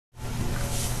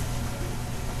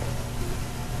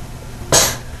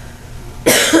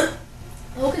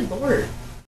Lord.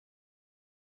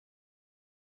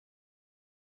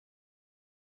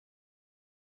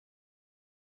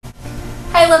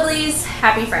 Hi Lovelies!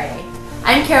 Happy Friday.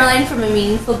 I'm Caroline from A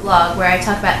Meaningful Blog, where I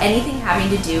talk about anything having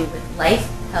to do with life,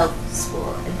 health,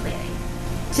 school, and planning.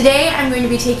 Today I'm going to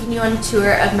be taking you on a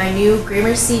tour of my new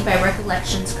Gramercy by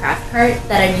Recollections craft cart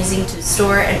that I'm using to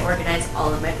store and organize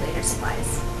all of my planner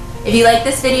supplies. If you like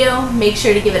this video, make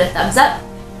sure to give it a thumbs up.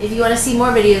 If you want to see more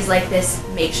videos like this,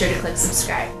 make sure to click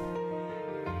subscribe.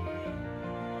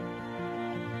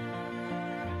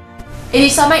 If you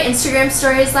saw my Instagram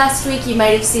stories last week, you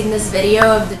might have seen this video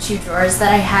of the 2 drawers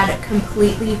that I had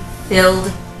completely filled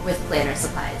with planner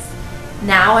supplies.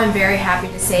 Now I'm very happy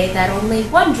to say that only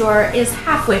 1 drawer is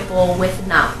halfway full with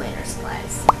not planner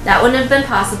supplies. That wouldn't have been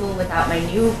possible without my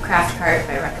new craft cart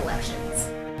by Recollections.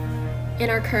 In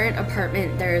our current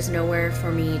apartment, there is nowhere for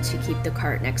me to keep the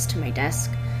cart next to my desk,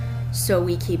 so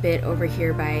we keep it over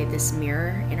here by this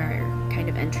mirror in our kind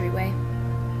of entryway.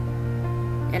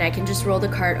 And I can just roll the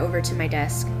cart over to my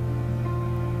desk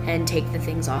and take the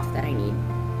things off that I need.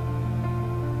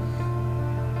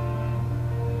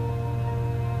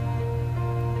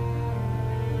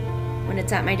 When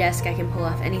it's at my desk, I can pull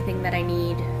off anything that I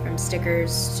need, from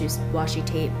stickers to washi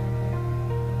tape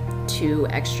to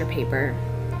extra paper,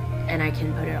 and I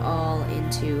can put it all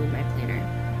into my planner.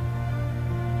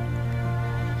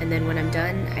 And then when I'm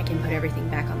done, I can put everything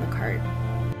back on the cart.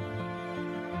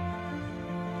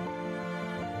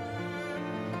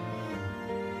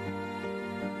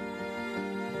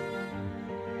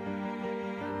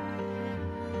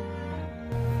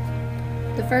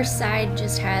 The first side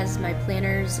just has my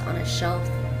planners on a shelf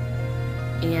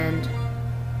and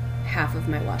half of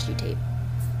my washi tape.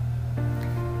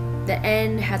 The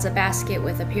end has a basket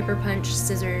with a paper punch,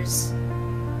 scissors,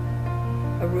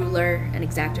 a ruler, an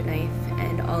X-Acto knife,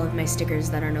 and all of my stickers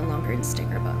that are no longer in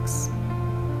sticker books.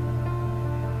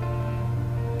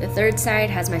 The third side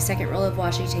has my second roll of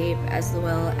washi tape, as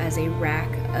well as a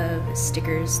rack of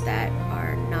stickers that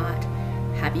are not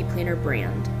Happy Planner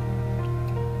brand.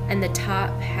 And the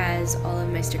top has all of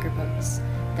my sticker books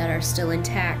that are still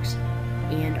intact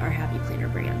and are Happy Planner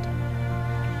brand.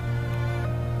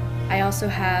 I also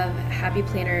have Happy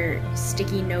Planner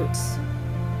sticky notes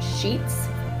sheets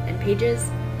and pages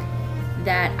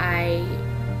that I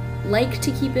like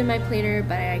to keep in my planner,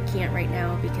 but I can't right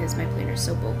now because my planner is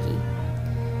so bulky.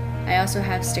 I also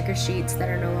have sticker sheets that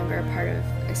are no longer a part of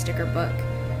a sticker book,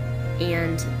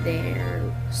 and their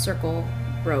circle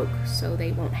broke, so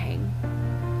they won't hang.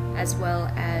 As well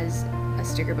as a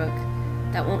sticker book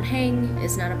that won't hang,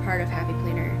 is not a part of Happy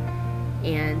Planner,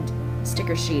 and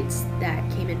sticker sheets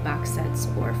that came in box sets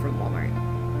or from Walmart.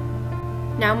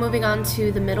 Now moving on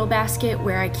to the middle basket,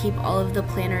 where I keep all of the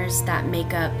planners that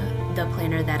make up the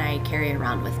planner that I carry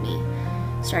around with me.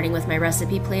 Starting with my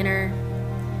recipe planner,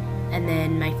 and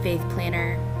then my faith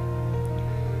planner.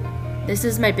 This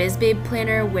is my Biz Babe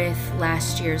planner with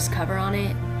last year's cover on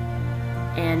it,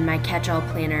 and my catch-all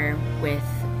planner with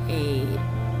a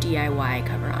DIY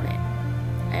cover on it.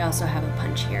 I also have a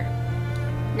punch here.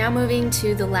 Now moving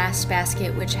to the last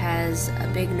basket, which has a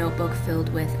big notebook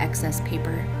filled with excess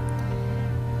paper.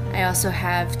 I also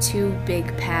have 2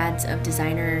 big pads of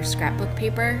designer scrapbook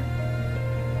paper.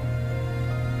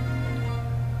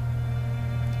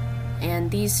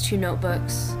 And these 2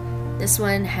 notebooks, this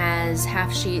one has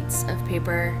half sheets of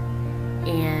paper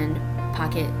and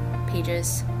pocket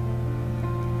pages.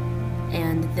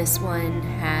 And this one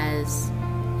has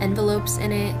envelopes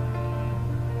in it,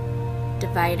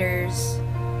 dividers,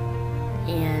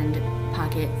 and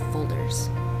pocket folders.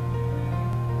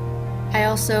 I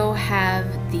also have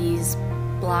these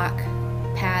block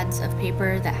pads of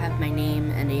paper that have my name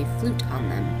and a flute on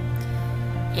them.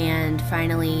 And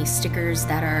finally, stickers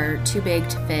that are too big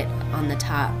to fit on the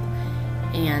top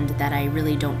and that I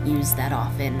really don't use that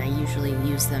often. I usually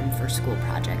use them for school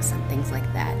projects and things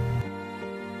like that.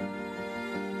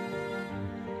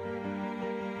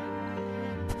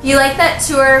 If you like that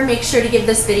tour, make sure to give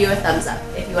this video a thumbs up.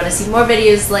 If you want to see more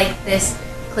videos like this,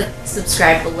 click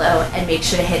subscribe below and make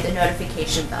sure to hit the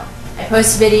notification bell. I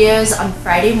post videos on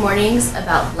Friday mornings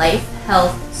about life,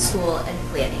 health, school, and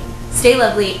planning. Stay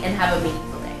lovely and have a meaningful